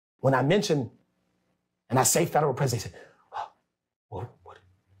When I mention and I say federal prison, they say, oh,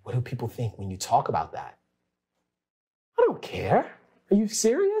 what do people think when you talk about that? I don't care. Are you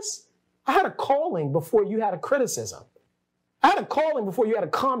serious? I had a calling before you had a criticism. I had a calling before you had a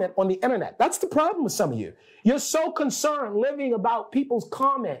comment on the internet. That's the problem with some of you. You're so concerned living about people's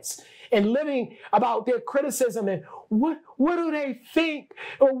comments and living about their criticism and what do they think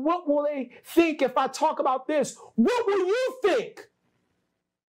or what will they think if I talk about this? What will you think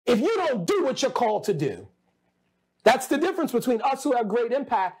if you don't do what you're called to do? That's the difference between us who have great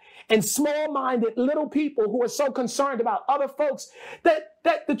impact and small-minded little people who are so concerned about other folks that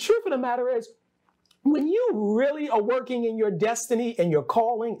the truth of the matter is, when you really are working in your destiny and your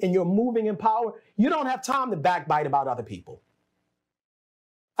calling and you're moving in power, you don't have time to backbite about other people.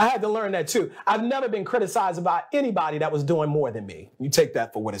 I had to learn that too. I've never been criticized about anybody that was doing more than me. You take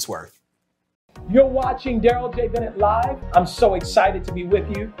that for what it's worth. You're watching Daryl J. Bennett Live. I'm so excited to be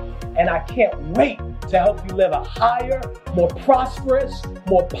with you, and I can't wait to help you live a higher, more prosperous,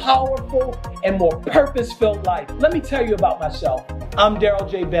 more powerful, and more purpose-filled life. Let me tell you about myself. I'm Daryl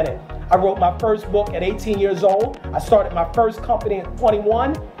J. Bennett. I wrote my first book at 18 years old. I started my first company at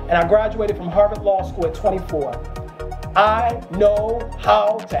 21, and I graduated from Harvard Law School at 24. I know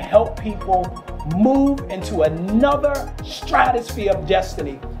how to help people move into another stratosphere of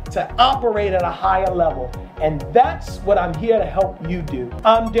destiny, to operate at a higher level. And that's what I'm here to help you do.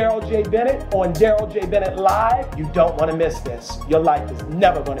 I'm Daryl J. Bennett on Daryl J. Bennett Live. You don't want to miss this. Your life is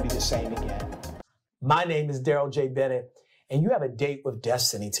never going to be the same again. My name is Daryl J. Bennett, and you have a date with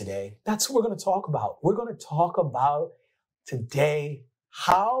destiny today. That's what we're going to talk about. We're going to talk about today,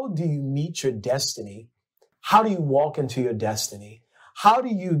 how do you meet your destiny? How do you walk into your destiny? How do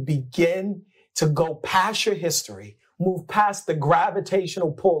you begin to go past your history, move past the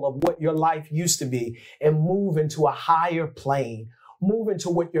gravitational pull of what your life used to be, and move into a higher plane, move into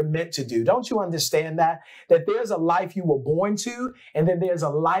what you're meant to do? Don't you understand that there's a life you were born to, and then there's a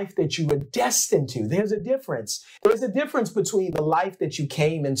life that you were destined to? There's a difference. There's a difference between the life that you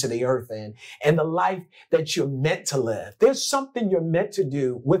came into the earth in and the life that you're meant to live. There's something you're meant to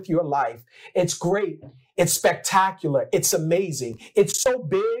do with your life. It's great. It's spectacular. It's amazing. It's so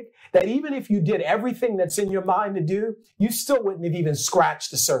big that even if you did everything that's in your mind to do, you still wouldn't have even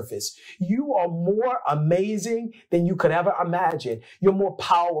scratched the surface. You are more amazing than you could ever imagine. You're more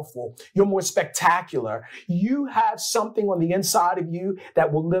powerful. You're more spectacular. You have something on the inside of you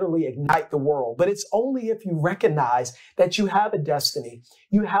that will literally ignite the world. But it's only if you recognize that you have a destiny,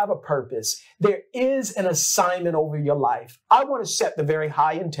 you have a purpose. There is an assignment over your life. I want to set the very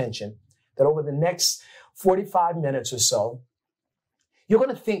high intention that over the next 45 minutes or so, you're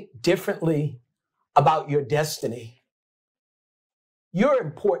going to think differently about your destiny. You're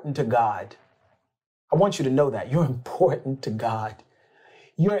important to God. I want you to know that. You're important to God.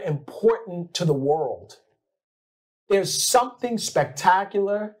 You're important to the world. There's something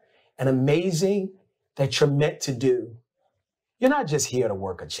spectacular and amazing that you're meant to do. You're not just here to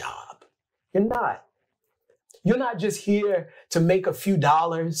work a job. You're not. You're not just here to make a few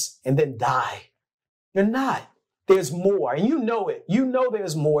dollars and then die. You're not. There's more, and you know it. You know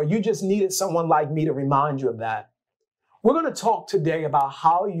there's more. You just needed someone like me to remind you of that. We're going to talk today about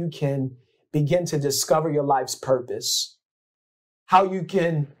how you can begin to discover your life's purpose, how you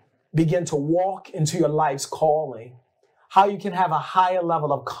can begin to walk into your life's calling, how you can have a higher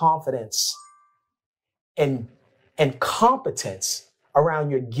level of confidence and competence around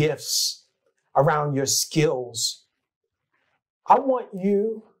your gifts, around your skills. I want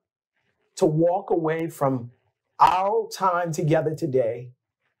you to walk away from our time together today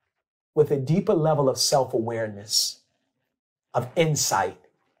with a deeper level of self-awareness, of insight.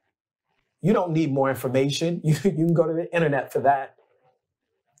 You don't need more information. You can go to the internet for that.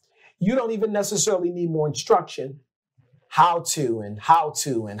 You don't even necessarily need more instruction. How to.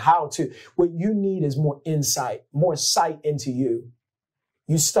 What you need is more insight, more sight into you.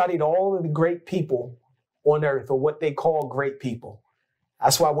 You studied all of the great people on earth, or what they call great people.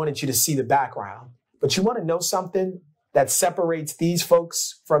 That's why I wanted you to see the background. But you want to know something that separates these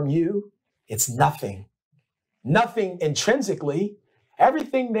folks from you? It's nothing. Nothing intrinsically.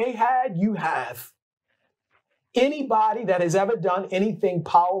 Everything they had, you have. Anybody that has ever done anything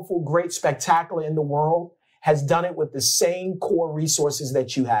powerful, great, spectacular in the world has done it with the same core resources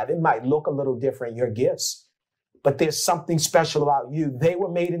that you have. It might look a little different, your gifts, but there's something special about you. They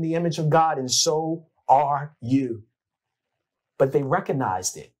were made in the image of God, and so are you. But they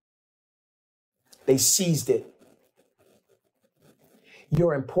recognized it. They seized it.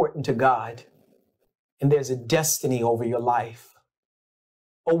 You're important to God, and there's a destiny over your life.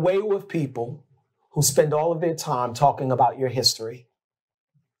 Away with people who spend all of their time talking about your history.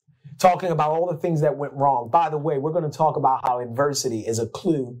 talking about all the things that went wrong. By the way, we're going to talk about how adversity is a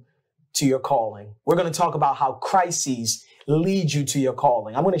clue to your calling. We're going to talk about how crises lead you to your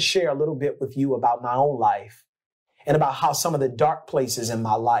calling. I'm going to share a little bit with you about my own life and about how some of the dark places in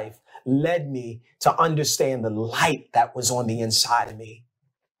my life led me to understand the light that was on the inside of me.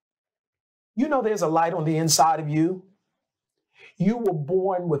 You know, there's a light on the inside of you. You were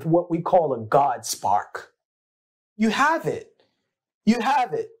born with what we call a God spark. You have it. You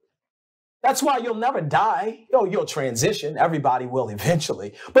have it. That's why you'll never die. Oh, you'll transition. Everybody will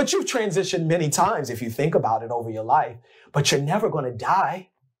eventually. But you've transitioned many times if you think about it over your life. But you're never going to die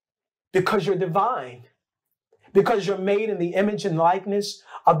because you're divine. Because you're made in the image and likeness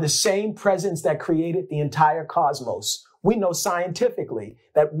of the same presence that created the entire cosmos. We know scientifically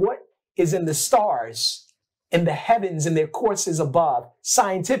that what is in the stars, in the heavens, in their courses above,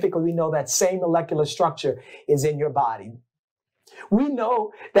 scientifically, we know that same molecular structure is in your body. We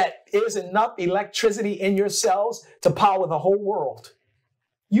know that there's enough electricity in your cells to power the whole world.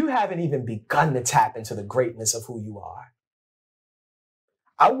 You haven't even begun to tap into the greatness of who you are.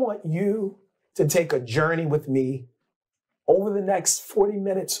 I want you to take a journey with me over the next 40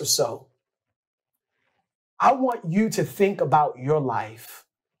 minutes or so. I want you to think about your life.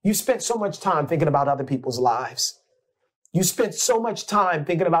 You spent so much time thinking about other people's lives. You spent so much time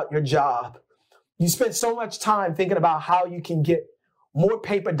thinking about your job. You spent so much time thinking about how you can get more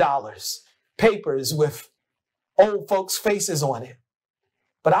paper dollars, papers with old folks' faces on it.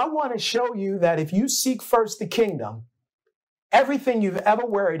 But I want to show you that if you seek first the kingdom, everything you've ever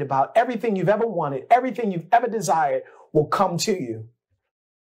worried about, everything you've ever wanted, everything you've ever desired will come to you.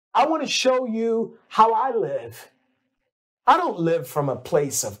 I want to show you how I live. I don't live from a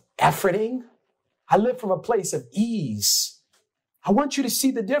place of efforting. I live from a place of ease. I want you to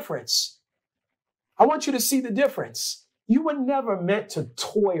see the difference. I want you to see the difference. You were never meant to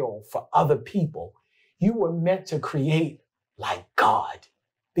toil for other people. You were meant to create like God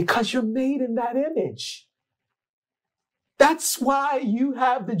because you're made in that image. That's why you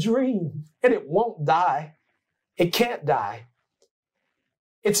have the dream, and it won't die. It can't die.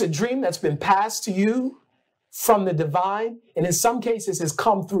 It's a dream that's been passed to you from the divine, and in some cases has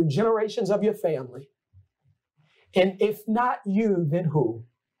come through generations of your family. And if not you, then who?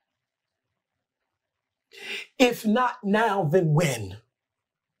 If not now, then when?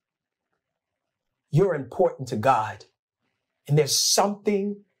 You're important to God. And there's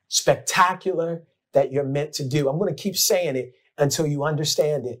something spectacular that you're meant to do. I'm going to keep saying it until you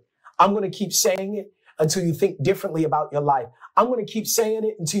understand it. I'm going to keep saying it until you think differently about your life. I'm going to keep saying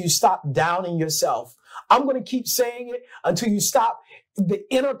it until you stop downing yourself. I'm going to keep saying it until you stop the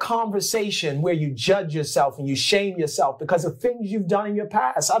inner conversation where you judge yourself and you shame yourself because of things you've done in your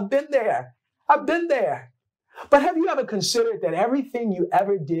past. I've been there. I've been there. But have you ever considered that everything you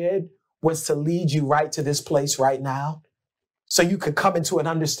ever did was to lead you right to this place right now? So you could come into an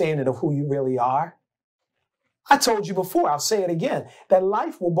understanding of who you really are? I told you before, I'll say it again, that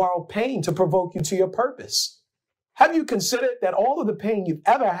life will borrow pain to provoke you to your purpose. Have you considered that all of the pain you've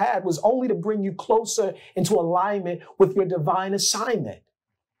ever had was only to bring you closer into alignment with your divine assignment?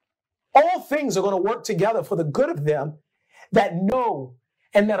 All things are going to work together for the good of them that know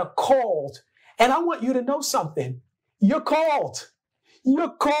and that are called. And I want you to know something. You're called.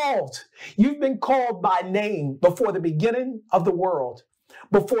 You're called. You've been called by name before the beginning of the world,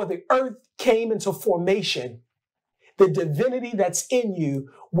 before the earth came into formation. The divinity that's in you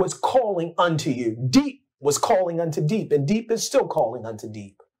was calling unto you. Deep was calling unto deep, and deep is still calling unto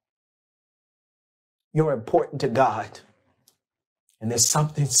deep. You're important to God. And there's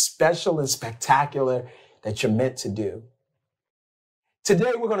something special and spectacular that you're meant to do.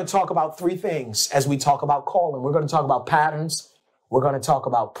 Today, we're going to talk about three things as we talk about calling. We're going to talk about patterns. We're going to talk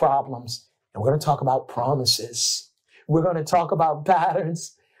about problems. And we're going to talk about promises. We're going to talk about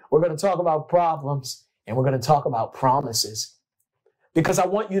patterns. We're going to talk about problems. And we're going to talk about promises. Because I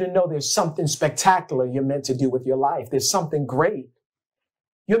want you to know there's something spectacular you're meant to do with your life. There's something great.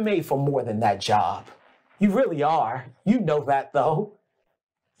 You're made for more than that job. You really are. You know that, though.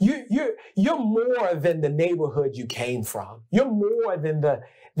 You're more than the neighborhood you came from. You're more than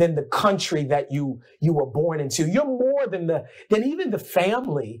the country that you were born into. You're more than even the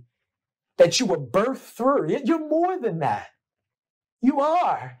family that you were birthed through. You're more than that. You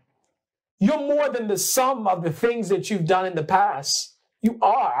are. You're more than the sum of the things that you've done in the past. You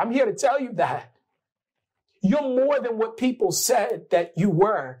are. I'm here to tell you that. You're more than what people said that you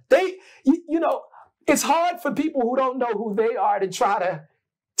were. It's hard for people who don't know who they are to try to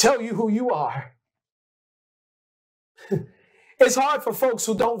tell you who you are. It's hard for folks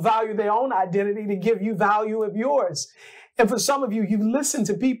who don't value their own identity to give you value of yours. And for some of you, you've listened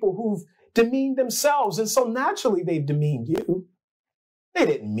to people who've demeaned themselves, and so naturally they've demeaned you. They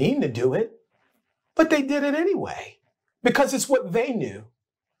didn't mean to do it, but they did it anyway because it's what they knew.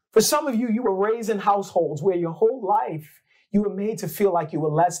 For some of you, you were raised in households where your whole life you were made to feel like you were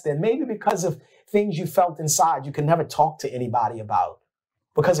less than, maybe because of things you felt inside you could never talk to anybody about,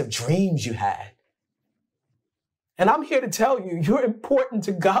 because of dreams you had. And I'm here to tell you, you're important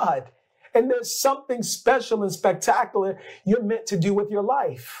to God. And there's something special and spectacular you're meant to do with your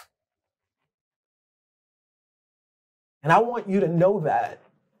life. And I want you to know that,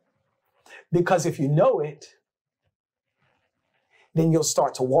 because if you know it, then you'll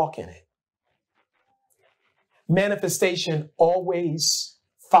start to walk in it. Manifestation always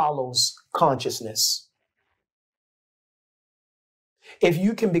follows consciousness. If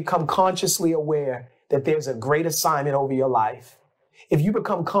you can become consciously aware that there's a great assignment over your life, if you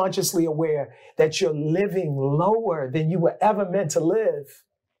become consciously aware that you're living lower than you were ever meant to live,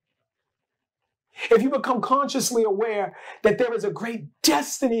 if you become consciously aware that there is a great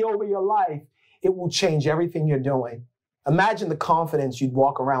destiny over your life, it will change everything you're doing. Imagine the confidence you'd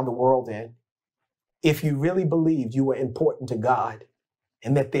walk around the world in if you really believed you were important to God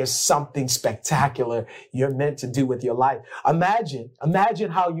and that there's something spectacular you're meant to do with your life. Imagine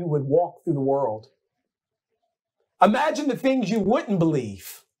how you would walk through the world. Imagine the things you wouldn't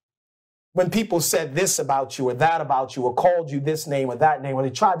believe when people said this about you or that about you or called you this name or that name, or they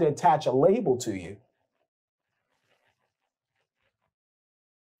tried to attach a label to you.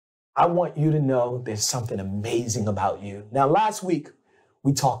 I want you to know there's something amazing about you. Now, last week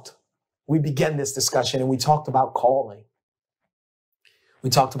we began this discussion and we talked about calling. We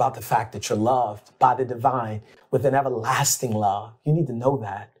talked about the fact that you're loved by the divine with an everlasting love. You need to know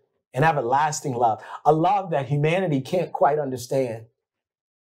that. An everlasting love. A love that humanity can't quite understand.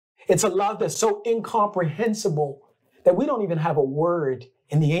 It's a love that's so incomprehensible that we don't even have a word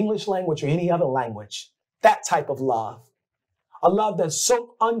in the English language or any other language. That type of love. A love that's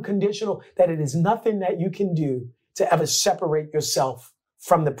so unconditional that it is nothing that you can do to ever separate yourself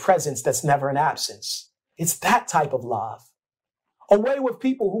from the presence that's never an absence. It's that type of love. Away with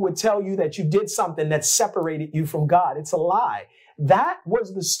people who would tell you that you did something that separated you from God. It's a lie. That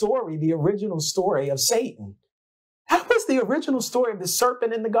was the story, the original story of Satan. That was the original story of the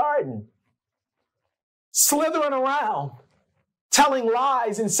serpent in the garden. Slithering around, telling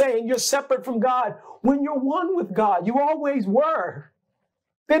lies and saying you're separate from God when you're one with God. You always were.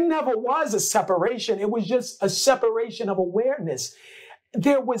 There never was a separation. It was just a separation of awareness.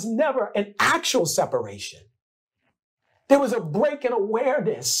 There was never an actual separation. There was a break in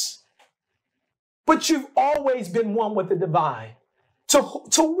awareness. But you've always been one with the divine.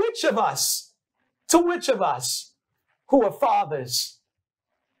 To which of us who are fathers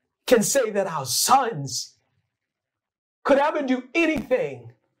can say that our sons could ever do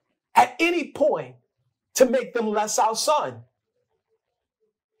anything at any point to make them less our son?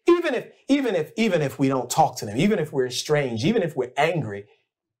 Even if we don't talk to them, even if we're estranged, even if we're angry,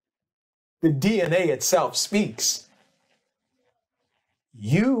 the DNA itself speaks.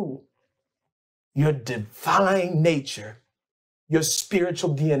 Your divine nature, your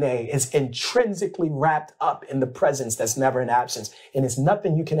spiritual DNA is intrinsically wrapped up in the presence that's never in absence. And it's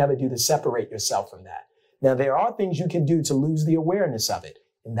nothing you can ever do to separate yourself from that. Now, there are things you can do to lose the awareness of it.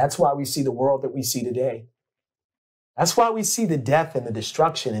 And that's why we see the world that we see today. That's why we see the death and the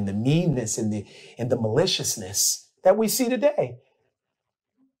destruction and the meanness and the maliciousness that we see today.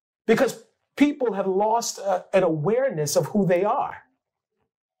 Because people have lost an awareness of who they are.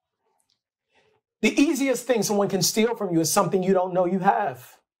 The easiest thing someone can steal from you is something you don't know you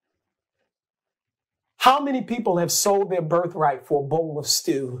have. How many people have sold their birthright for a bowl of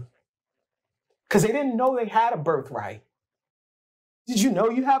stew? Because they didn't know they had a birthright. Did you know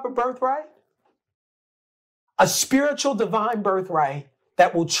you have a birthright? A spiritual divine birthright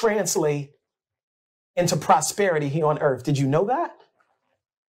that will translate into prosperity here on earth. Did you know that?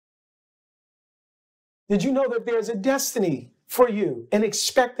 Did you know that there's a destiny for you, an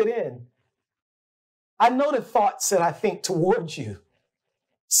expected end? I know the thoughts that I think towards you,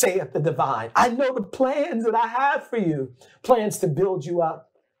 saith the divine. I know the plans that I have for you. Plans to build you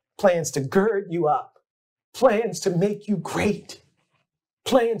up. Plans to gird you up. Plans to make you great.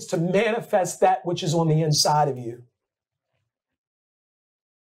 Plans to manifest that which is on the inside of you.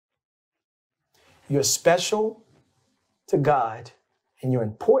 You're special to God and you're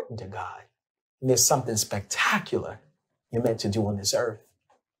important to God. And there's something spectacular you're meant to do on this earth.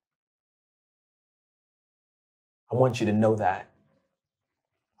 I want you to know that.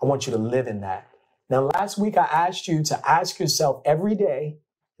 I want you to live in that. Now, last week I asked you to ask yourself every day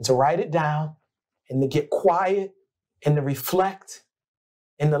and to write it down and to get quiet and to reflect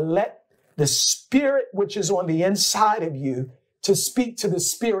and to let the spirit which is on the inside of you to speak to the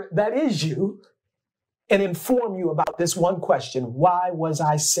spirit that is you and inform you about this one question: why was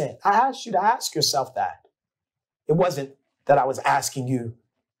I sent? I asked you to ask yourself that. It wasn't that I was asking you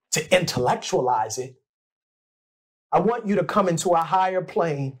to intellectualize it. I want you to come into a higher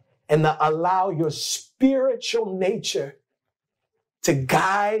plane and to allow your spiritual nature to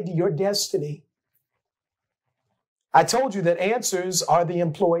guide your destiny. I told you that answers are the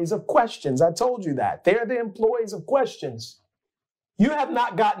employees of questions. I told you that. They're the employees of questions. You have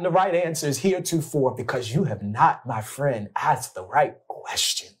not gotten the right answers heretofore because you have not, my friend, asked the right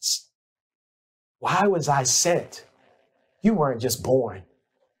questions. Why was I sent? You weren't just born.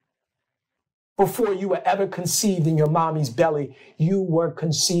 Before you were ever conceived in your mommy's belly, you were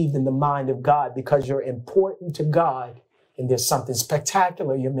conceived in the mind of God because you're important to God and there's something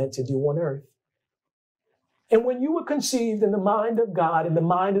spectacular you're meant to do on earth. And when you were conceived in the mind of God, in the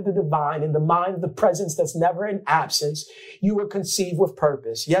mind of the divine, in the mind of the presence that's never in absence, you were conceived with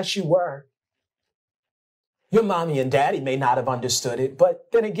purpose. Yes, you were. Your mommy and daddy may not have understood it,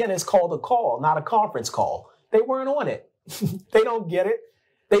 but then again, it's called a call, not a conference call. They weren't on it. They don't get it.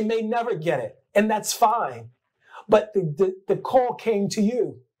 They may never get it. And that's fine. But the call came to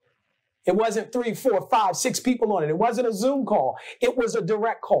you. It wasn't 3, 4, 5, 6 people on it. It wasn't a Zoom call. It was a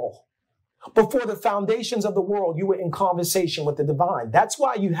direct call. Before the foundations of the world, you were in conversation with the divine. That's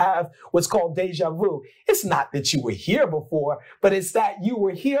why you have what's called deja vu. It's not that you were here before, but it's that you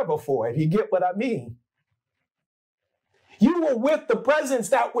were here before, if you get what I mean. You were with the presence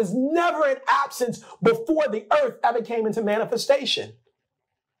that was never in absence before the earth ever came into manifestation.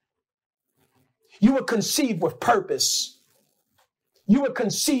 You were conceived with purpose. You were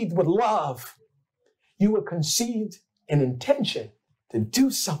conceived with love. You were conceived in intention to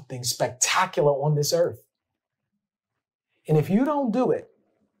do something spectacular on this earth. And if you don't do it,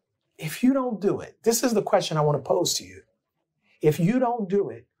 this is the question I want to pose to you. If you don't do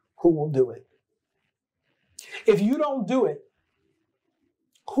it, who will do it? If you don't do it,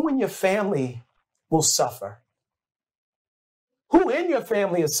 who in your family will suffer? Who in your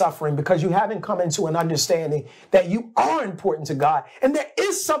family is suffering because you haven't come into an understanding that you are important to God and there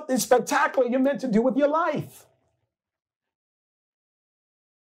is something spectacular you're meant to do with your life?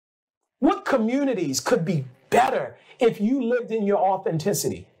 What communities could be better if you lived in your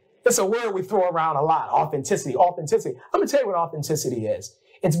authenticity? It's a word we throw around a lot, authenticity. I'm going to tell you what authenticity is.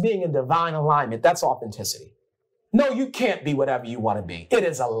 It's being in divine alignment. That's authenticity. No, you can't be whatever you want to be. It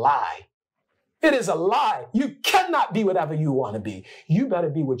is a lie. It is a lie. You cannot be whatever you want to be. You better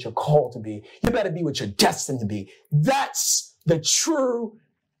be what you're called to be. You better be what you're destined to be. That's the true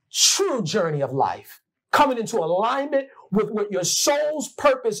journey of life. Coming into alignment with what your soul's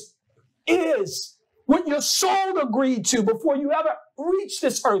purpose is, what your soul agreed to before you ever reached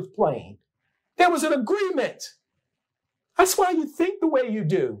this earth plane. There was an agreement. That's why you think the way you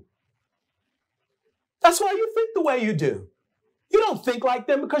do. That's why you think the way you do. You don't think like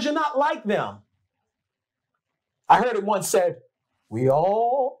them because you're not like them. I heard it once said, we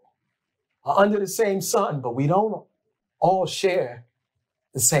all are under the same sun, but we don't all share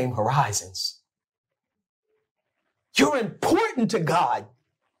the same horizons. You're important to God.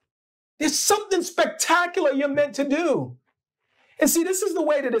 There's something spectacular you're meant to do. And see, this is the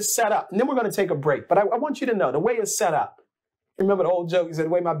way that it's set up. And then we're going to take a break. But I want you to know the way it's set up. Remember the old joke, he said, the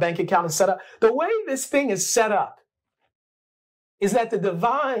way my bank account is set up. The way this thing is set up is that the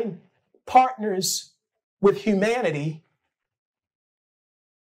divine partners with humanity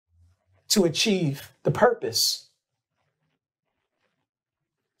to achieve the purpose.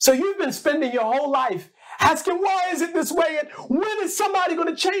 So you've been spending your whole life asking, why is it this way? And when is somebody going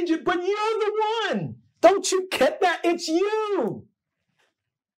to change it? But you're the one. Don't you get that? It's you.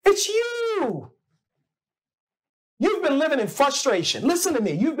 It's you. You've been living in frustration. Listen to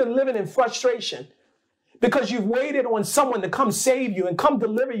me. You've been living in frustration because you've waited on someone to come save you and come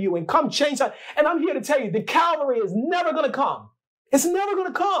deliver you and come change something. And I'm here to tell you, the Calvary is never going to come. It's never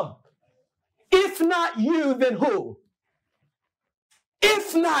going to come. If not you, then who?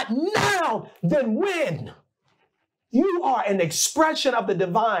 If not now, then when? You are an expression of the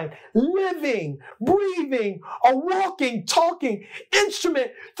divine, living, breathing, a walking, talking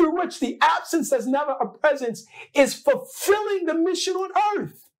instrument through which the absence that's never a presence is fulfilling the mission on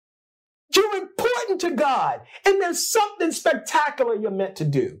earth. You're important to God, and there's something spectacular you're meant to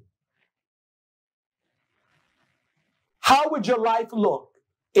do. How would your life look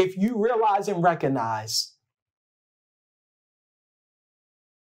if you realize and recognize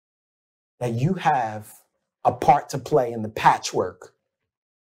that you have a part to play in the patchwork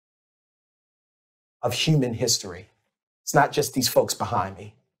of human history? It's not just these folks behind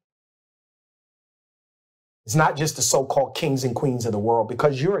me. It's not just the so-called kings and queens of the world,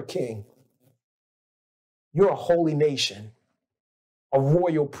 because you're a king. You're a holy nation, a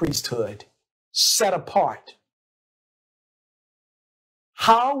royal priesthood, set apart.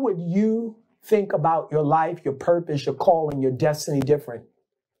 How would you think about your life, your purpose, your calling, your destiny different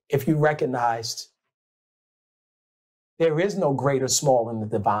if you recognized there is no great or small in the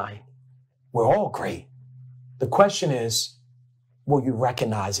divine? We're all great. The question is, will you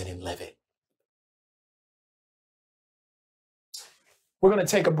recognize it and live it? We're going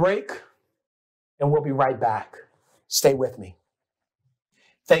to take a break and we'll be right back. Stay with me.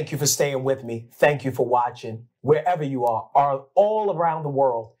 Thank you for staying with me. Thank you for watching. Wherever you are all around the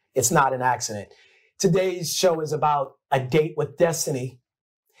world, it's not an accident. Today's show is about a date with destiny.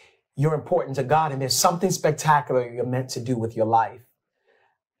 You're important to God, and there's something spectacular you're meant to do with your life.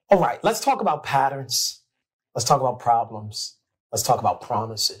 All right, let's talk about patterns. Let's talk about problems. Let's talk about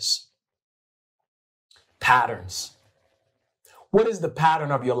promises. Patterns. What is the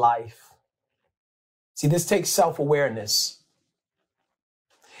pattern of your life? See, this takes self-awareness.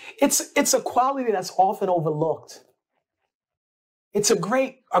 It's a quality that's often overlooked. It's a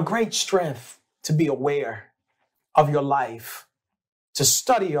great strength to be aware of your life, to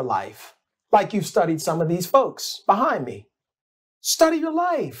study your life, like you've studied some of these folks behind me. Study your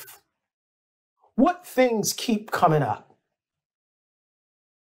life. What things keep coming up?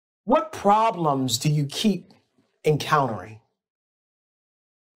 What problems do you keep encountering?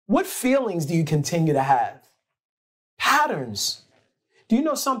 What feelings do you continue to have? Patterns. Do you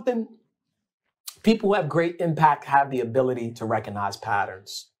know something? People who have great impact have the ability to recognize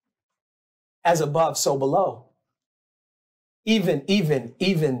patterns. As above, so below. Even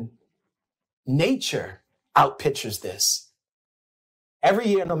nature outpictures this. Every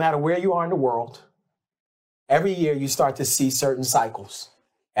year, no matter where you are in the world, every year you start to see certain cycles.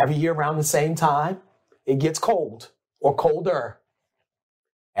 Every year around the same time, it gets cold or colder.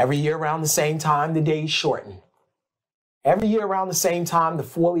 Every year around the same time, the days shorten. Every year around the same time, the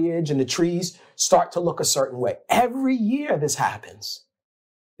foliage and the trees start to look a certain way. Every year this happens.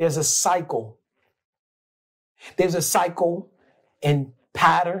 There's a cycle. There's a cycle in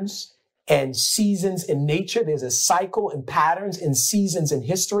patterns and seasons in nature. There's a cycle in patterns and seasons in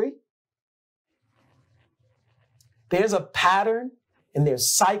history. There's a pattern and there's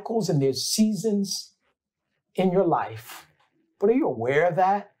cycles and there's seasons in your life. But are you aware of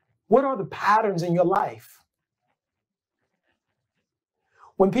that? What are the patterns in your life?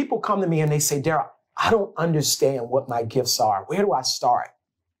 When people come to me and they say, Daryl, I don't understand what my gifts are. Where do I start?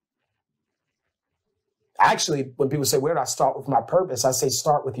 Actually, when people say, where do I start with my purpose? I say,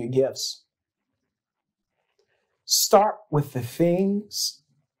 start with your gifts. Start with the things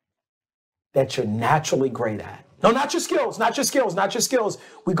that you're naturally great at. No, not your skills, not your skills, not your skills.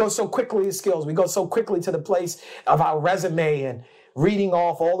 We go so quickly to skills. We go so quickly to the place of our resume and reading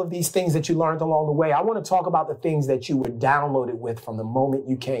off all of these things that you learned along the way. I want to talk about the things that you were downloaded with from the moment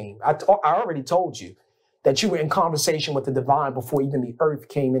you came. I already told you that you were in conversation with the divine before even the earth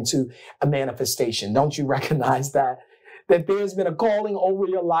came into a manifestation. Don't you recognize that? That there's been a calling over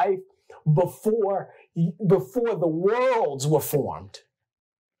your life before the worlds were formed.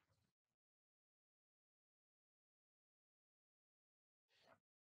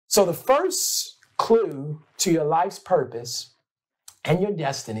 So the first clue to your life's purpose and your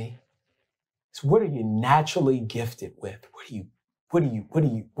destiny is, what are you naturally gifted with? What do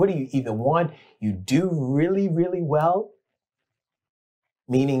you either one, you do really, really well,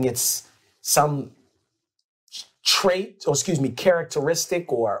 meaning it's some trait, or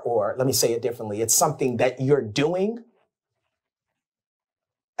characteristic, or let me say it differently. It's something that you're doing.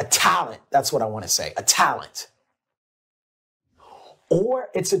 A talent, that's what I want to say, a talent. Or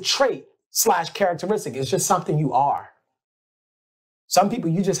it's a trait / characteristic. It's just something you are. Some people,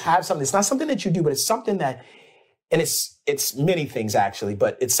 you just have something. It's not something that you do, but it's something that, and it's many things actually,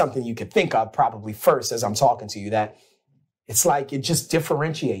 but it's something you could think of probably first as I'm talking to you, that it's like it just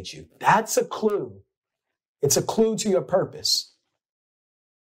differentiates you. That's a clue. It's a clue to your purpose.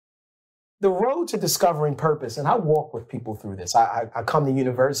 The road to discovering purpose, and I walk with people through this. I come to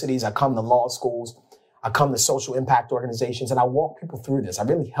universities, I come to law schools, I come to social impact organizations, and I walk people through this. I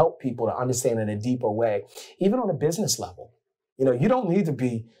really help people to understand in a deeper way, even on a business level. You know, you don't need to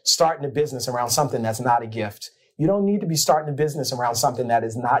be starting a business around something that's not a gift. You don't need to be starting a business around something that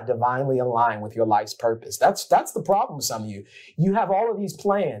is not divinely aligned with your life's purpose. That's the problem with some of you. You have all of these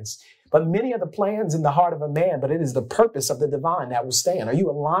plans, but many of the plans in the heart of a man, but it is the purpose of the divine that will stand. Are you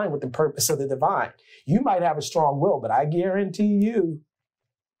aligned with the purpose of the divine? You might have a strong will, but I guarantee you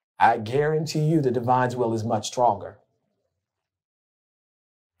the divine's will is much stronger.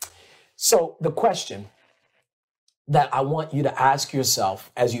 So the question that I want you to ask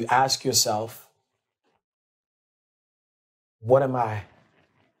yourself as you ask yourself, what's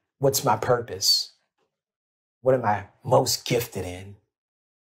my purpose? What am I most gifted in?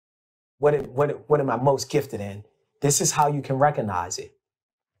 What am I most gifted in? This is how you can recognize it.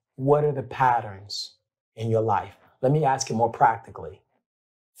 What are the patterns in your life? Let me ask you more practically.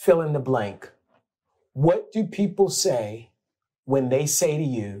 Fill in the blank. What do people say when they say to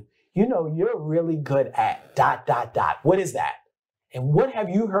you, you know, you're really good at ... What is that? And what have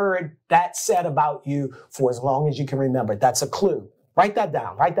you heard that said about you for as long as you can remember? That's a clue. Write that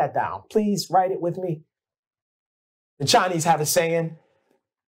down. Write that down. Please write it with me. The Chinese have a saying,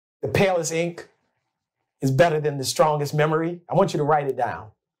 the palest ink is better than the strongest memory. I want you to write it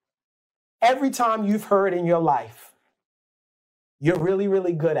down. Every time you've heard in your life, you're really,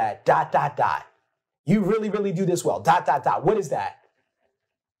 really good at ... You really, really do this well. ... What is that?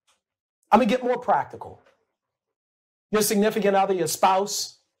 I'm going to get more practical. Your significant other, your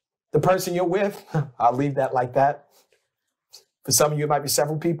spouse, the person you're with, I'll leave that like that. For some of you, it might be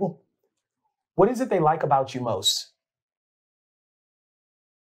several people. What is it they like about you most?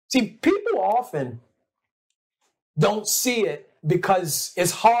 See, people often don't see it because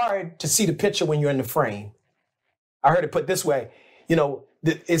it's hard to see the picture when you're in the frame. I heard it put this way, you know,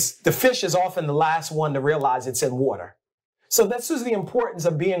 the fish is often the last one to realize it's in water. So this is the importance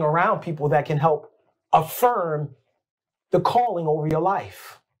of being around people that can help affirm the calling over your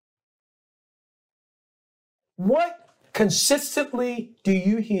life. What consistently do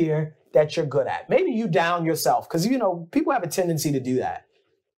you hear that you're good at? Maybe you down yourself because, you know, people have a tendency to do that.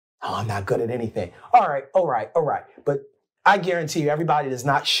 Oh, I'm not good at anything. All right. But I guarantee you, everybody does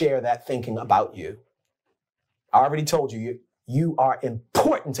not share that thinking about you. I already told you, you are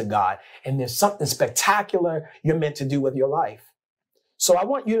important to God, and there's something spectacular you're meant to do with your life. So I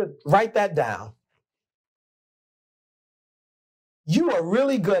want you to write that down. You are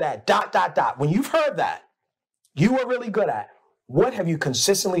really good at ... When you've heard that, you are really good at, what have you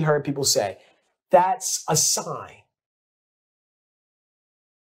consistently heard people say? That's a sign.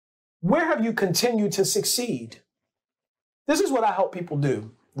 Where have you continued to succeed? This is what I help people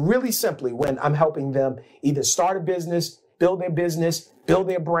do really simply when I'm helping them either start a business, build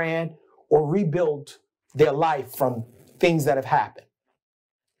their brand, or rebuild their life from things that have happened.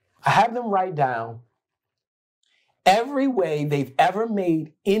 I have them write down every way they've ever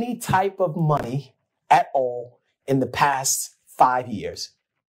made any type of money at all in the past 5 years.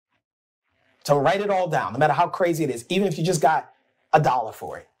 So write it all down, no matter how crazy it is, even if you just got $1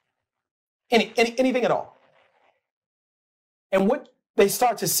 for it. Anything at all. And what they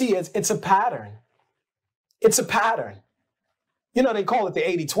start to see is it's a pattern. It's a pattern. You know, they call it the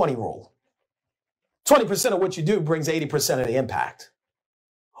 80-20 rule. 20% of what you do brings 80% of the impact.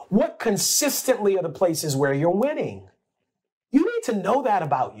 What consistently are the places where you're winning? You need to know that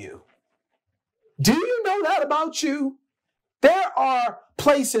about you. Do you know that about you? There are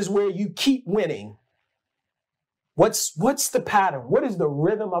places where you keep winning. What's the pattern? What is the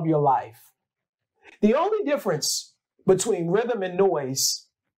rhythm of your life? The only difference between rhythm and noise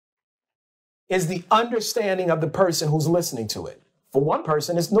is the understanding of the person who's listening to it. For one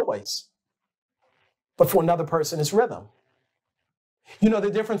person, it's noise. But for another person, it's rhythm. You know the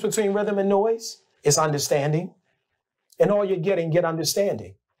difference between rhythm and noise? It's understanding. And all you're get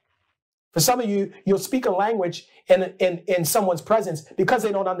understanding. For some of you, you'll speak a language in someone's presence because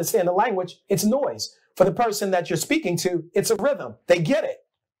they don't understand the language, it's noise. For the person that you're speaking to, it's a rhythm. They get it.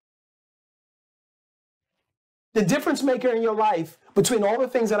 The difference maker in your life between all the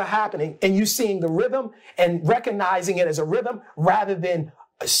things that are happening and you seeing the rhythm and recognizing it as a rhythm rather than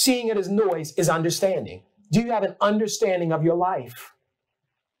seeing it as noise is understanding. Do you have an understanding of your life?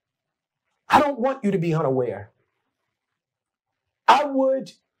 I don't want you to be unaware. I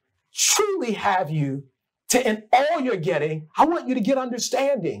would truly have you to, in all you're getting, I want you to get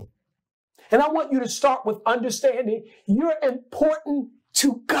understanding. And I want you to start with understanding you're important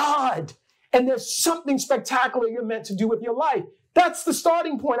to God. And there's something spectacular you're meant to do with your life. That's the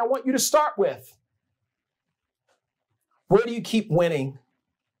starting point I want you to start with. Where do you keep winning?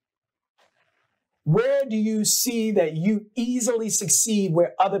 Where do you see that you easily succeed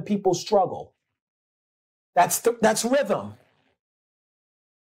where other people struggle? That's rhythm.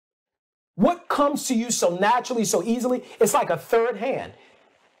 What comes to you so naturally, so easily? It's like a third hand.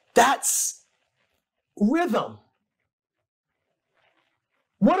 That's rhythm.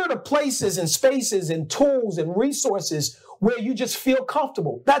 What are the places and spaces and tools and resources where you just feel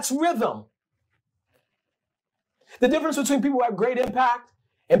comfortable? That's rhythm. The difference between people who have great impact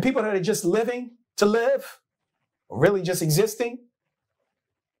and people that are just living to live, or really just existing,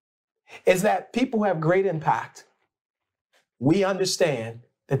 is that people who have great impact, we understand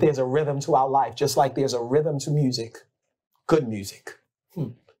that there's a rhythm to our life, just like there's a rhythm to music, good music.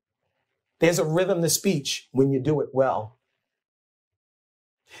 There's a rhythm to speech when you do it well.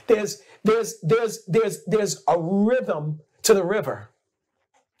 There's a rhythm to the river.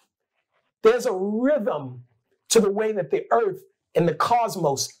 There's a rhythm to the way that the earth and the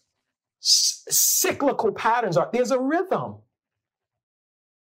cosmos, cyclical patterns are. There's a rhythm.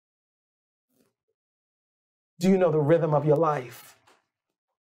 Do you know the rhythm of your life?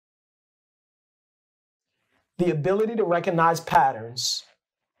 The ability to recognize patterns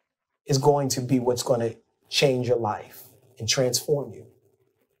is going to be what's going to change your life and transform you.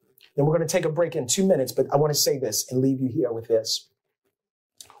 Then we're going to take a break in 2 minutes, but I want to say this and leave you here with this.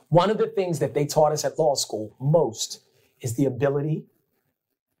 One of the things that they taught us at law school most is the ability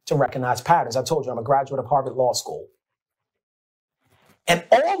to recognize patterns. I told you I'm a graduate of Harvard Law School. And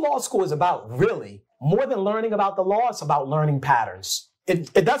all law school is about, really, more than learning about the law, it's about learning patterns.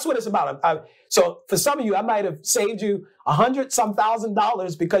 That's what it's about. So for some of you, I might have saved you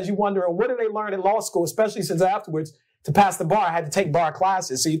 $100,000 because you're wondering, what did they learn in law school, especially since afterwards, to pass the bar, I had to take bar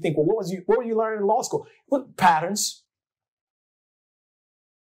classes. So you think, well, what were you learning in law school? Well, patterns.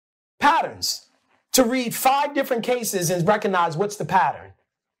 Patterns. To read 5 different cases and recognize what's the pattern.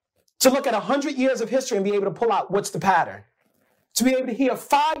 To look at 100 years of history and be able to pull out what's the pattern. To be able to hear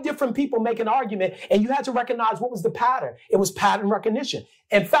 5 different people make an argument and you had to recognize what was the pattern. It was pattern recognition.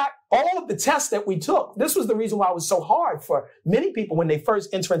 In fact, all of the tests that we took, this was the reason why it was so hard for many people when they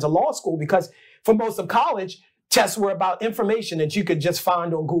first enter into law school, because for most of college, tests were about information that you could just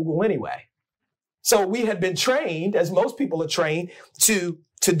find on Google anyway. So we had been trained, as most people are trained, to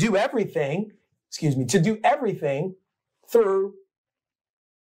do everything, through,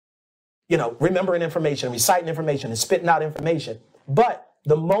 remembering information, and reciting information, and spitting out information. But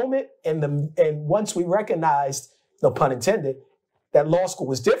the moment and once we recognized, no pun intended, that law school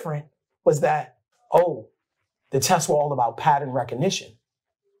was different, was that, the tests were all about pattern recognition.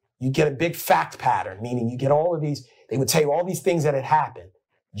 You get a big fact pattern, meaning you get all of these, they would tell you all these things that had happened.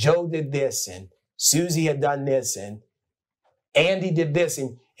 Joe did this, and Susie had done this, and Andy did this,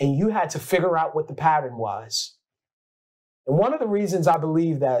 and you had to figure out what the pattern was. And one of the reasons I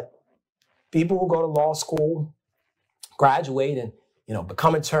believe that people who go to law school, graduate and,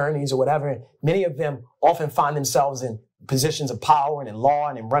 become attorneys or whatever, many of them often find themselves in positions of power and in law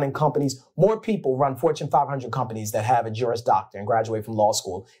and in running companies. More people run Fortune 500 companies that have a Juris Doctor and graduate from law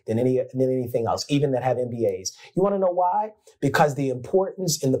school than anything else, even that have MBAs. You want to know why? Because the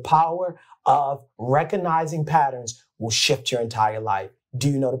importance and the power of recognizing patterns will shift your entire life. Do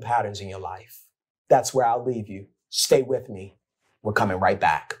you know the patterns in your life? That's where I'll leave you. Stay with me. We're coming right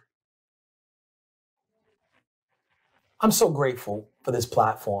back. I'm so grateful for this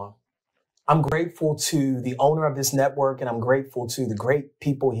platform. I'm grateful to the owner of this network, and I'm grateful to the great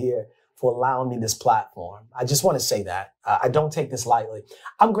people here for allowing me this platform. I just want to say that. I don't take this lightly.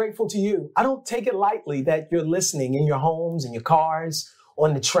 I'm grateful to you. I don't take it lightly that you're listening in your homes, in your cars,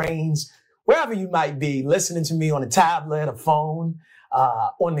 on the trains, wherever you might be, listening to me on a tablet, a phone,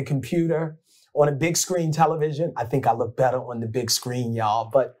 on the computer, on a big screen television. I think I look better on the big screen, y'all.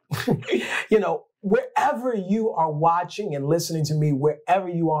 But, wherever you are watching and listening to me, wherever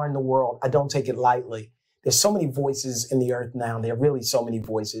you are in the world, I don't take it lightly. There's so many voices in the earth now. There are really so many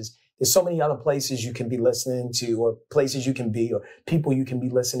voices. There's so many other places you can be listening to, or places you can be, or people you can be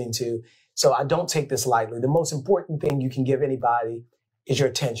listening to. So I don't take this lightly. The most important thing you can give anybody is your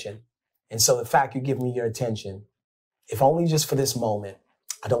attention. And so the fact you give me your attention, if only just for this moment,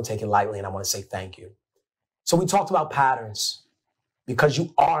 I don't take it lightly, and I want to say thank you. So we talked about patterns because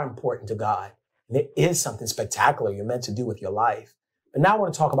you are important to God. And there is something spectacular you're meant to do with your life. But now I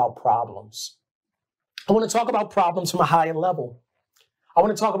want to talk about problems. I want to talk about problems from a higher level. I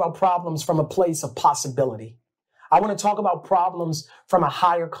want to talk about problems from a place of possibility. I want to talk about problems from a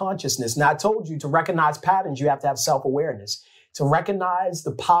higher consciousness. Now, I told you to recognize patterns, you have to have self-awareness. To recognize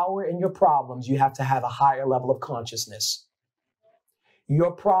the power in your problems, you have to have a higher level of consciousness.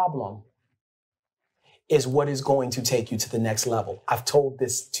 Your problem is what is going to take you to the next level. I've told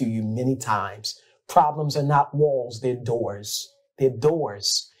this to you many times. Problems are not walls, they're doors. They're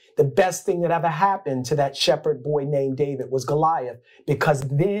doors. The best thing that ever happened to that shepherd boy named David was Goliath, because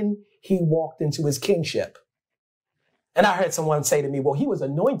then he walked into his kingship. And I heard someone say to me, well, he was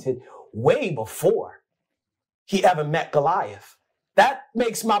anointed way before he ever met Goliath. That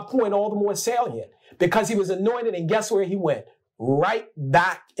makes my point all the more salient, because he was anointed, and guess where he went? Right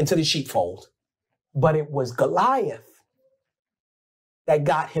back into the sheepfold. But it was Goliath that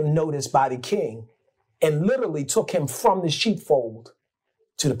got him noticed by the king and literally took him from the sheepfold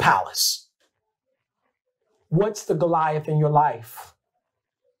to the palace. What's the Goliath in your life?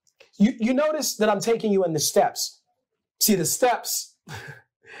 You notice that I'm taking you in the steps. See, the steps,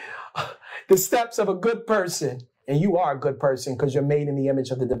 the steps of a good person, and you are a good person because you're made in the image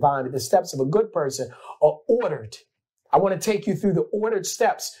of the divine, but the steps of a good person are ordered. I want to take you through the ordered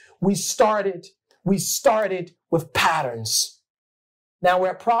steps. We started with patterns. Now we're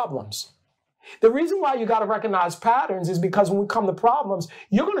at problems. The reason why you got to recognize patterns is because when we come to problems,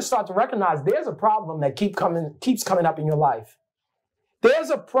 you're going to start to recognize there's a problem that keeps coming up in your life.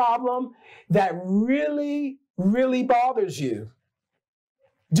 There's a problem that really, really bothers you.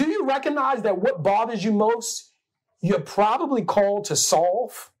 Do you recognize that what bothers you most, you're probably called to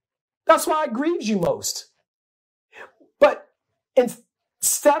solve? That's why it grieves you most. But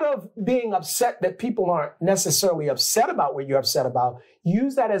instead of being upset that people aren't necessarily upset about what you're upset about,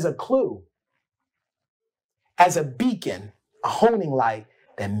 use that as a clue, as a beacon, a honing light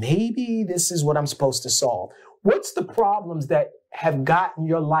that maybe this is what I'm supposed to solve. What's the problems that have gotten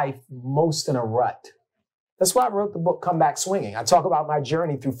your life most in a rut? That's why I wrote the book, Come Back Swinging. I talk about my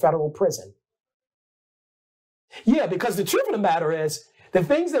journey through federal prison. Yeah, because the truth of the matter is, the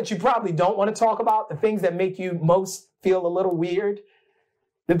things that you probably don't want to talk about, the things that make you most feel a little weird,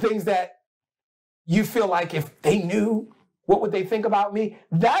 the things that you feel like if they knew, what would they think about me?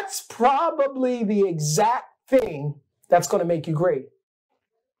 That's probably the exact thing that's going to make you great.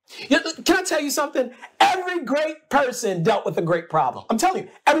 Can I tell you something? Every great person dealt with a great problem. I'm telling you,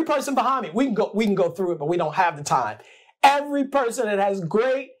 every person behind me, we can go through it, but we don't have the time. Every person that has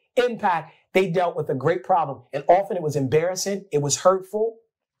great impact, they dealt with a great problem. And often it was embarrassing. It was hurtful.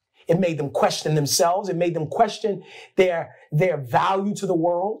 It made them question themselves. It made them question their value to the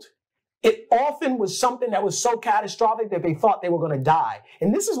world. It often was something that was so catastrophic that they thought they were going to die.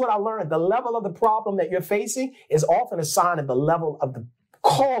 And this is what I learned. The level of the problem that you're facing is often a sign of the level of the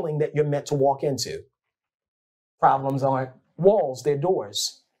calling that you're meant to walk into. Problems aren't walls, they're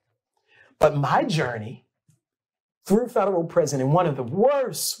doors. But my journey through federal prison in one of the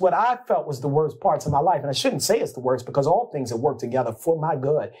worst, what I felt was the worst parts of my life, and I shouldn't say it's the worst because all things have worked together for my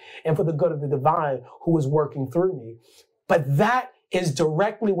good and for the good of the divine who is working through me. But that is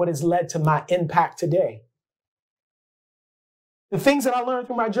directly what has led to my impact today. The things that I learned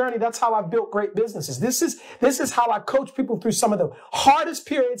through my journey, that's how I've built great businesses. This is how I coach people through some of the hardest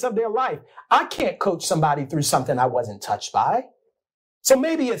periods of their life. I can't coach somebody through something I wasn't touched by. So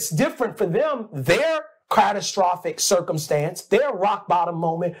maybe it's different for them, their catastrophic circumstance, their rock bottom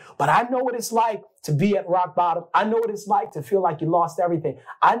moment, but I know what it's like to be at rock bottom. I know what it's like to feel like you lost everything.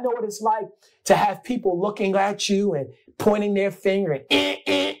 I know what it's like to have people looking at you and pointing their finger and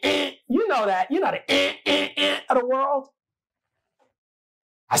You know that. You know the of the world.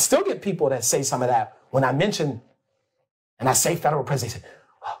 I still get people that say some of that when I mention and I say federal prison. They say,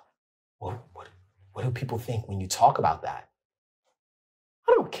 oh, well, what do people think when you talk about that?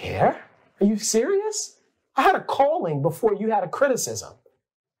 I don't care. Are you serious? I had a calling before you had a criticism.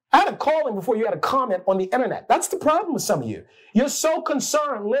 I had a calling before you had a comment on the internet. That's the problem with some of you. You're so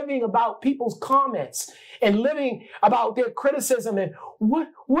concerned living about people's comments and living about their criticism and what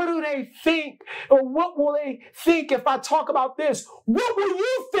do they think? Or what will they think if I talk about this? What will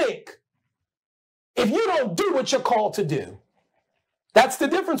you think if you don't do what you're called to do? That's the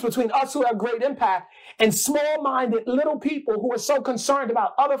difference between us who have great impact and small-minded little people who are so concerned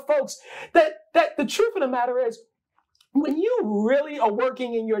about other folks that the truth of the matter is, when you really are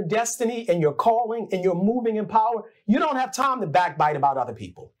working in your destiny and your calling and you're moving in power, you don't have time to backbite about other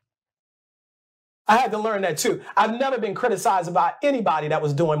people. I had to learn that too. I've never been criticized about anybody that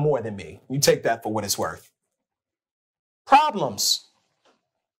was doing more than me. You take that for what it's worth. Problems.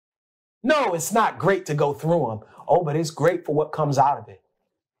 No, it's not great to go through them. Oh, but it's great for what comes out of it.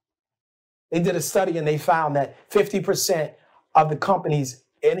 They did a study and they found that 50% of the companies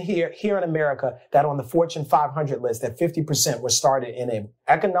here in America that on the Fortune 500 list, that 50% were started in an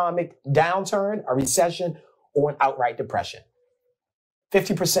economic downturn, a recession, or an outright depression.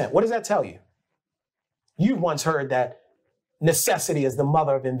 50%. What does that tell you? You've once heard that necessity is the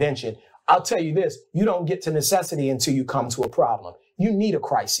mother of invention. I'll tell you this, you don't get to necessity until you come to a problem. You need a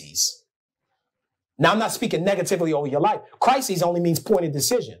crisis. Now, I'm not speaking negatively over your life. Crises only means point of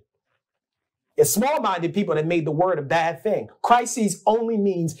decision. It's small-minded people that made the word a bad thing. Crises only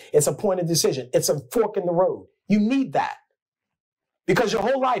means it's a point of decision. It's a fork in the road. You need that. Because your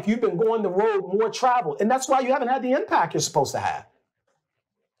whole life, you've been going the road more traveled. And that's why you haven't had the impact you're supposed to have.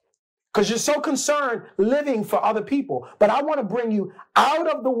 Because you're so concerned living for other people. But I want to bring you out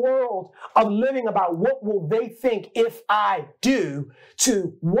of the world of living about what will they think if I do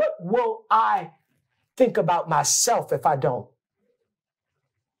to what will I think about myself if I don't.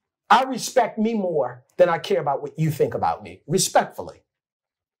 I respect me more than I care about what you think about me, respectfully.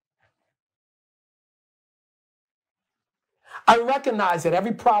 I recognize that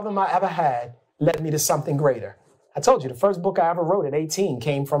every problem I ever had led me to something greater. I told you the first book I ever wrote at 18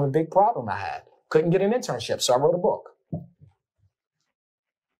 came from a big problem I had. Couldn't get an internship, so I wrote a book.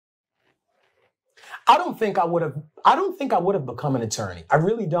 I don't think I would have become an attorney. I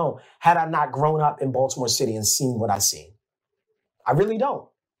really don't, had I not grown up in Baltimore City and seen what I've seen. I really don't.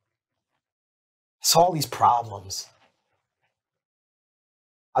 I saw all these problems.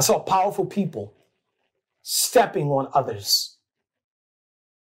 I saw powerful people stepping on others.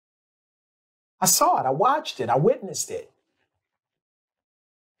 I saw it, I watched it, I witnessed it.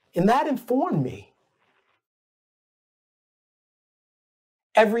 And that informed me.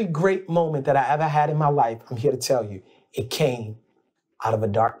 Every great moment that I ever had in my life, I'm here to tell you, it came out of a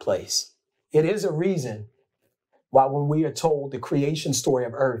dark place. It is a reason why when we are told the creation story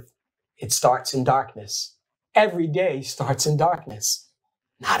of earth, it starts in darkness. Every day starts in darkness,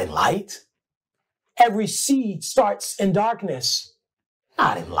 not in light. Every seed starts in darkness,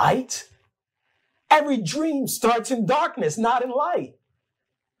 not in light. Every dream starts in darkness, not in light.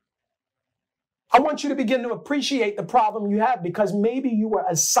 I want you to begin to appreciate the problem you have because maybe you were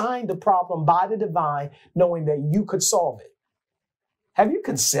assigned the problem by the divine knowing that you could solve it. Have you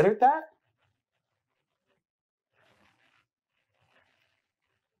considered that?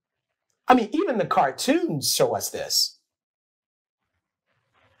 I mean, even the cartoons show us this.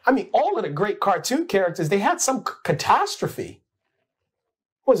 I mean, all of the great cartoon characters, they had some catastrophe.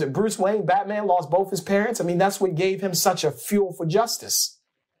 Was it Bruce Wayne, Batman, lost both his parents? I mean, that's what gave him such a fuel for justice.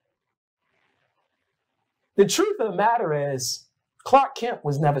 The truth of the matter is, Clark Kent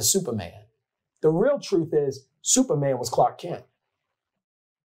was never Superman. The real truth is, Superman was Clark Kent.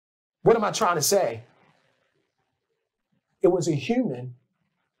 What am I trying to say? It was a human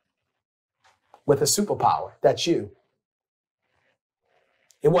with a superpower. That's you.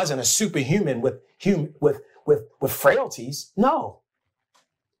 It wasn't a superhuman with frailties. No.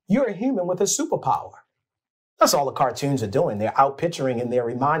 You're a human with a superpower. That's all the cartoons are doing. They're outpicturing and they're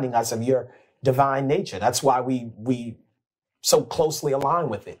reminding us of your divine nature. That's why we so closely align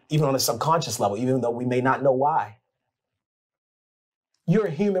with it, even on a subconscious level, even though we may not know why. You're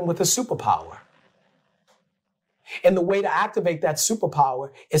a human with a superpower. And the way to activate that superpower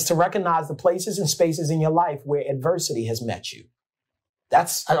is to recognize the places and spaces in your life where adversity has met you. I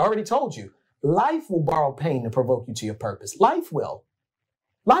already told you, life will borrow pain to provoke you to your purpose. Life will.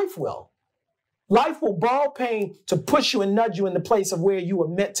 Life will. Life will borrow pain to push you and nudge you in the place of where you were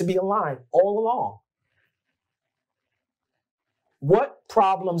meant to be aligned all along. What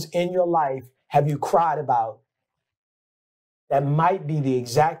problems in your life have you cried about that might be the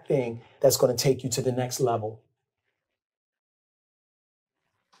exact thing that's going to take you to the next level?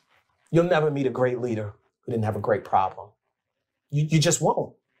 You'll never meet a great leader who didn't have a great problem. You just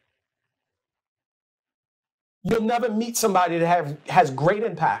won't. You'll never meet somebody that has great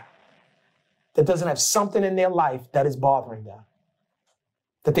impact that doesn't have something in their life that is bothering them,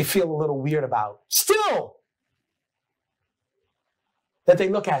 that they feel a little weird about. Still, that they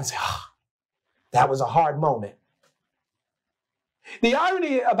look at and say, that was a hard moment. The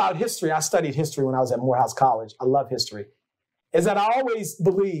irony about history, I studied history when I was at Morehouse College. I love history, is that I always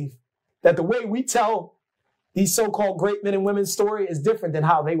believe that the way we tell these so-called great men and women's story is different than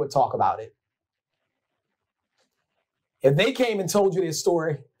how they would talk about it. If they came and told you their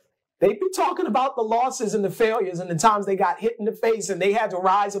story, they'd be talking about the losses and the failures and the times they got hit in the face and they had to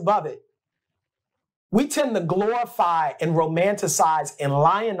rise above it. We tend to glorify and romanticize and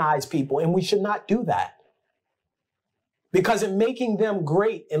lionize people, and we should not do that. Because in making them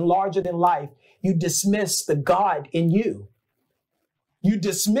great and larger than life, you dismiss the God in you. You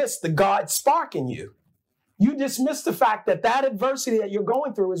dismiss the God spark in you. You dismiss the fact that that adversity that you're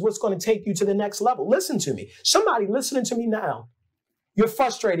going through is what's going to take you to the next level. Listen to me. Somebody listening to me now. You're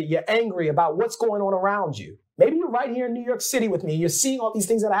frustrated. You're angry about what's going on around you. Maybe you're right here in New York City with me. You're seeing all these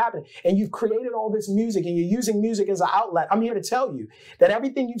things that are happening and you've created all this music and you're using music as an outlet. I'm here to tell you that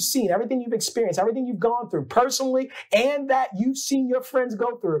everything you've seen, everything you've experienced, everything you've gone through personally and that you've seen your friends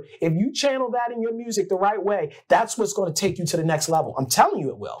go through, if you channel that in your music the right way, that's what's going to take you to the next level. I'm telling you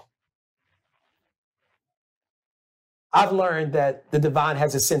it will. I've learned that the divine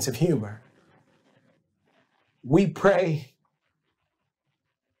has a sense of humor. We pray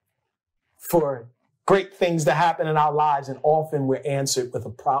for great things to happen in our lives, and often we're answered with a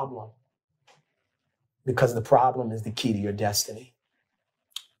problem because the problem is the key to your destiny.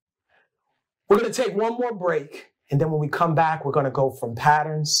 We're going to take one more break, and then when we come back, we're going to go from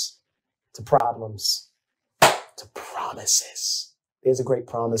patterns to problems to promises. There's a great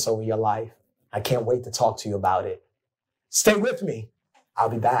promise over your life. I can't wait to talk to you about it. Stay with me. I'll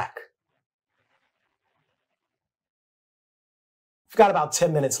be back. We've got about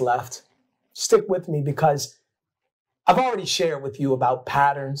 10 minutes left. Stick with me because I've already shared with you about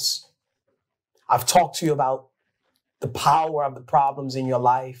patterns. I've talked to you about the power of the problems in your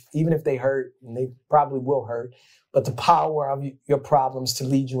life, even if they hurt, and they probably will hurt, but the power of your problems to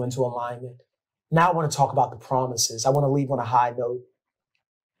lead you into alignment. Now I want to talk about the promises. I want to leave on a high note.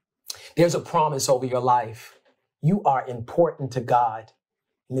 There's a promise over your life. You are important to God.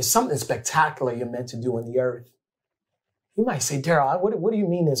 And there's something spectacular you're meant to do in the earth. You might say, Daryl, what do you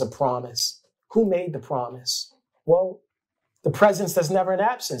mean there's a promise? Who made the promise? Well, the presence that's never in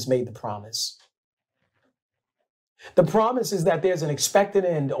absence made the promise. The promise is that there's an expected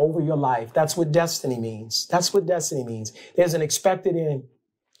end over your life. That's what destiny means. That's what destiny means. There's an expected end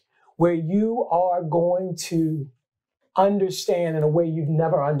where you are going to understand in a way you've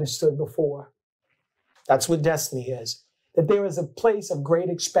never understood before. That's what destiny is. That there is a place of great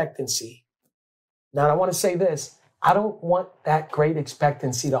expectancy. Now, I want to say this. I don't want that great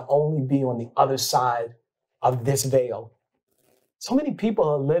expectancy to only be on the other side of this veil. So many people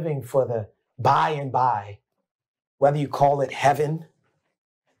are living for the by and by, whether you call it heaven,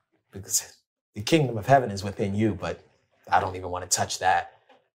 because the kingdom of heaven is within you, but I don't even want to touch that.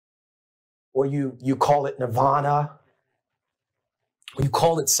 Or you call it nirvana, or you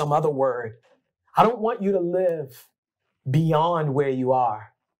call it some other word. I don't want you to live beyond where you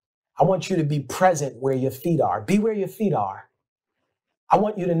are. I want you to be present where your feet are. Be where your feet are. I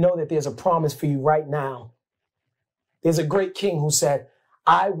want you to know that there's a promise for you right now. There's a great king who said,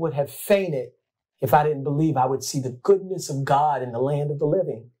 I would have fainted if I didn't believe I would see the goodness of God in the land of the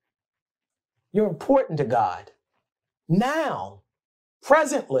living. You're important to God. Now,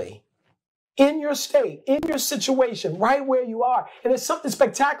 presently, in your state, in your situation, right where you are. And there's something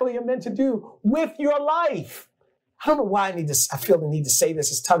spectacular you're meant to do with your life. I don't know why I feel the need to say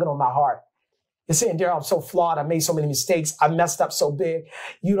this. It's tugging on my heart. You're saying, Daryl, I'm so flawed. I made so many mistakes. I messed up so big.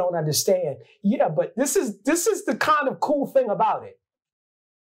 You don't understand. Yeah, but this is the kind of cool thing about it.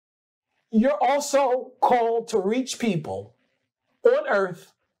 You're also called to reach people on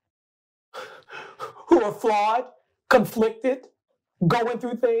earth who are flawed, conflicted, going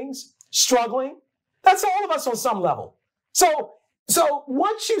through things, struggling. That's all of us on some level. So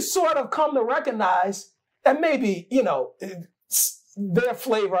once you sort of come to recognize that maybe, their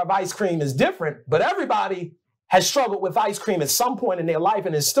flavor of ice cream is different, but everybody has struggled with ice cream at some point in their life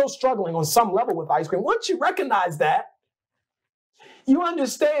and is still struggling on some level with ice cream. Once you recognize that, you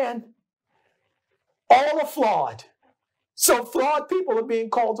understand all are flawed. So flawed people are being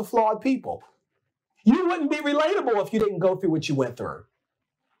called to flawed people. You wouldn't be relatable if you didn't go through what you went through.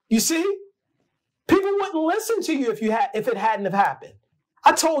 You see? People wouldn't listen to you if it hadn't have happened.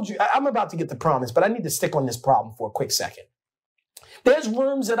 I told you, I'm about to get the promise, but I need to stick on this problem for a quick second. There's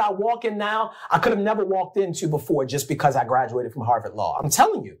rooms that I walk in now I could have never walked into before just because I graduated from Harvard Law. I'm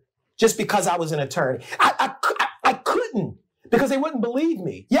telling you, just because I was an attorney. I couldn't because they wouldn't believe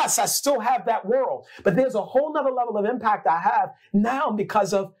me. Yes, I still have that world, but there's a whole nother level of impact I have now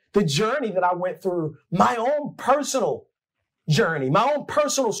because of the journey that I went through, my own personal journey, my own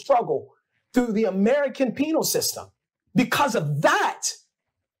personal struggle through the American penal system. Because of that,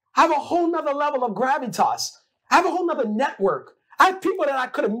 I have a whole nother level of gravitas. I have a whole nother network. I have people that I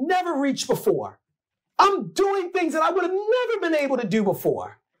could have never reached before. I'm doing things that I would have never been able to do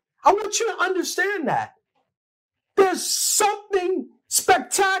before. I want you to understand that. There's something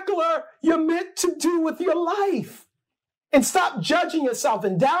spectacular you're meant to do with your life. And stop judging yourself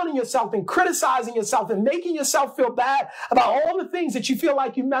and downing yourself and criticizing yourself and making yourself feel bad about all the things that you feel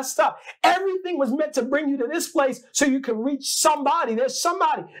like you messed up. Everything was meant to bring you to this place so you can reach somebody. There's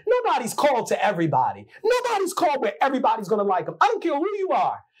somebody. Nobody's called to everybody. Nobody's called where everybody's going to like them. I don't care who you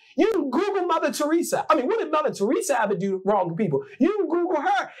are. You can Google Mother Teresa. I mean, what did Mother Teresa ever do wrong to people? You can Google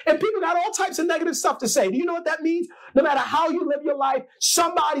her, and people got all types of negative stuff to say. Do you know what that means? No matter how you live your life,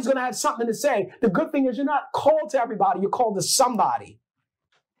 somebody's going to have something to say. The good thing is you're not called to everybody. You're called to somebody.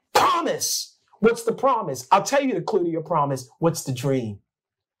 Promise. What's the promise? I'll tell you the clue to your promise. What's the dream?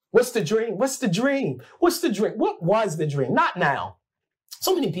 What's the dream? What's the dream? What's the dream? What was the dream? Not now.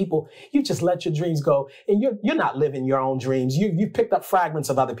 So many people, you just let your dreams go and you're not living your own dreams. You picked up fragments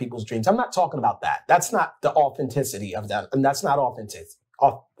of other people's dreams. I'm not talking about that. That's not the authenticity of that. And that's not authentic.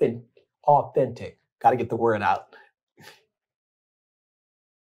 Authentic. Got to get the word out.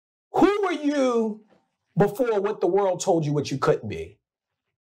 Who were you before what the world told you what you couldn't be?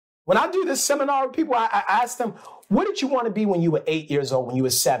 When I do this seminar with people, I ask them, what did you want to be when you were 8 years old, when you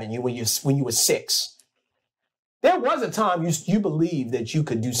were 7, when you were 6? There was a time you believed that you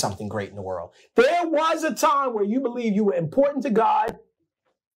could do something great in the world. There was a time where you believed you were important to God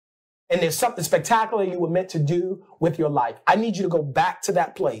and there's something spectacular you were meant to do with your life. I need you to go back to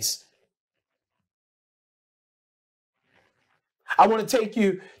that place. I want to take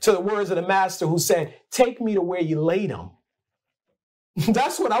you to the words of the master who said, take me to where you laid them.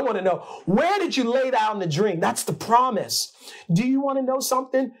 That's what I want to know. Where did you lay down the dream? That's the promise. Do you want to know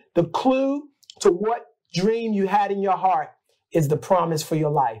something? The clue to what dream you had in your heart is the promise for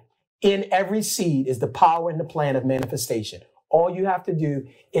your life. In every seed is the power and the plan of manifestation. All you have to do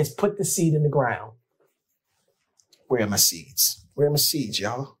is put the seed in the ground. Where are my seeds? Where are my seeds,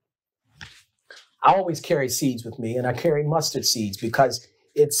 y'all? I always carry seeds with me, and I carry mustard seeds because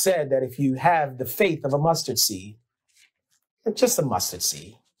it's said that if you have the faith of a mustard seed, just a mustard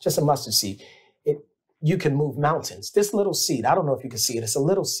seed, you can move mountains. This little seed, I don't know if you can see it. It's a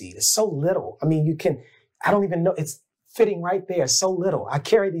little seed. It's so little. I mean, I don't even know. It's fitting right there. So little. I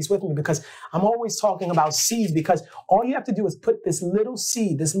carry these with me because I'm always talking about seeds, because all you have to do is put this little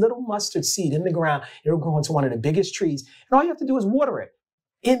seed, this little mustard seed in the ground. It'll grow into one of the biggest trees. And all you have to do is water it.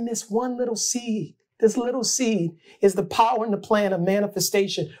 In this one little seed, this little seed is the power and the plan of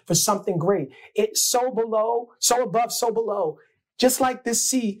manifestation for something great. It's so below, so above, so below. Just like this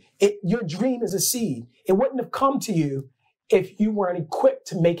seed, your dream is a seed. It wouldn't have come to you if you weren't equipped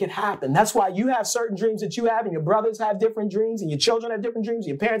to make it happen. That's why you have certain dreams that you have, and your brothers have different dreams, and your children have different dreams, and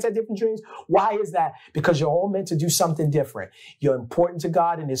your parents have different dreams. Why is that? Because you're all meant to do something different. You're important to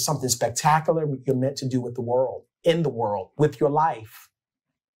God, and there's something spectacular you're meant to do with the world, in the world, with your life.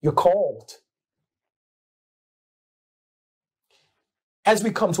 You're called. As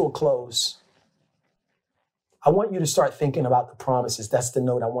we come to a close, I want you to start thinking about the promises. That's the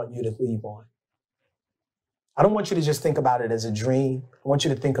note I want you to leave on. I don't want you to just think about it as a dream. I want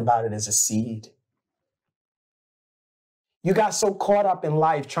you to think about it as a seed. You got so caught up in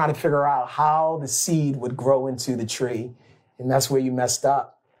life trying to figure out how the seed would grow into the tree, and that's where you messed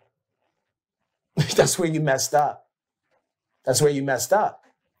up. That's where you messed up. That's where you messed up.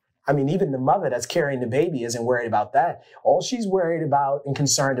 I mean, even the mother that's carrying the baby isn't worried about that. All she's worried about and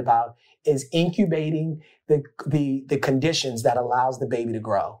concerned about is incubating the conditions that allows the baby to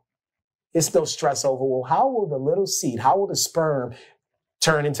grow. It's no stress over, well, how will the little seed, how will the sperm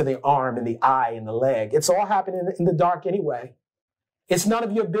turn into the arm and the eye and the leg? It's all happening in the dark anyway. It's none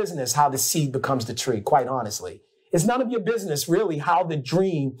of your business how the seed becomes the tree, quite honestly. It's none of your business, really, how the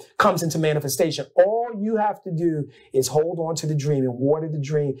dream comes into manifestation. All you have to do is hold on to the dream and water the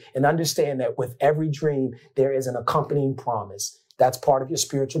dream and understand that with every dream, there is an accompanying promise. That's part of your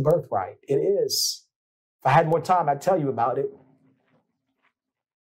spiritual birthright. It is. If I had more time, I'd tell you about it.